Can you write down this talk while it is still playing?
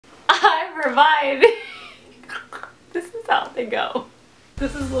I provide. This is how they go.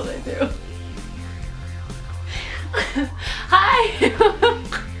 This is what I do. Hi!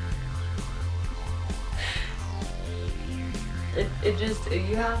 It just,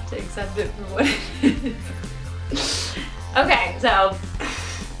 you have to accept it for what it is. Okay, so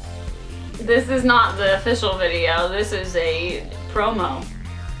this is not the official video. This is a promo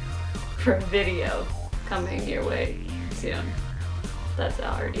for a video coming your way soon. That's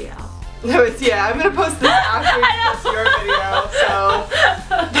already out. No, it's, yeah, I'm gonna post this after you post your video, so.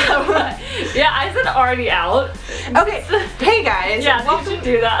 Yeah, I said already out. Okay, hey guys. Yeah, welcome. you should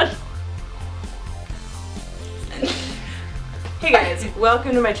do that. Hey guys,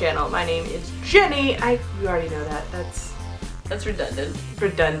 welcome to my channel. My name is Jenny. You already know that. That's redundant.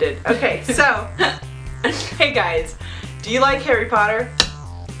 Redundant. Okay, so, hey guys, do you like Harry Potter?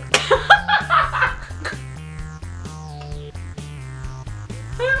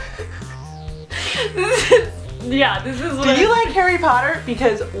 Yeah, this is what Do you like Harry Potter?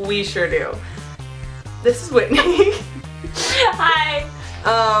 Because we sure do. This is Whitney. Hi.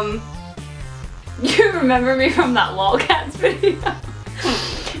 You remember me from that Lolcats video?